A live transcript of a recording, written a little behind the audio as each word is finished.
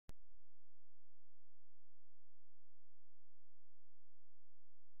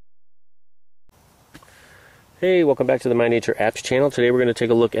Hey, welcome back to the My Nature Apps channel. Today we're going to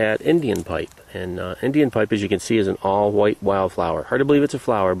take a look at Indian pipe. And Indian pipe, as you can see, is an all-white wildflower. Hard to believe it's a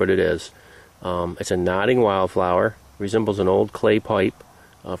flower, but it is. It's a nodding wildflower, resembles an old clay pipe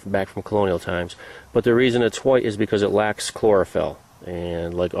back from colonial times. But the reason it's white is because it lacks chlorophyll.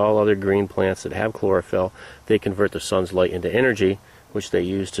 And like all other green plants that have chlorophyll, they convert the sun's light into energy, which they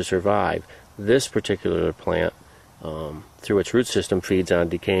use to survive. This particular plant, through its root system, feeds on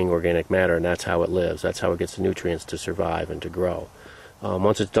decaying organic matter, and that's how it lives. That's how it gets the nutrients to survive and to grow.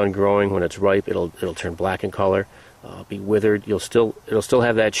 Once it's done growing, when it's ripe, it'll turn black in color, be withered. It'll still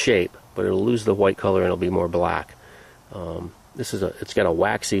have that shape, but it'll lose the white color and it'll be more black. It's got a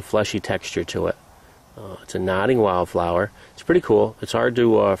waxy, fleshy texture to it. It's a nodding wildflower. It's pretty cool. It's hard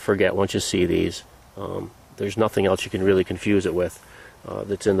to forget once you see these. There's nothing else you can really confuse it with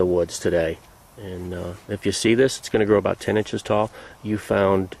that's in the woods today. And if you see this, it's going to grow about 10 inches tall. You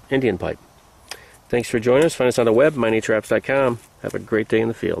found Indian pipe. Thanks for joining us. Find us on the web, mynatureapps.com. Have a great day in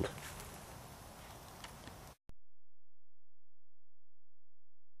the field.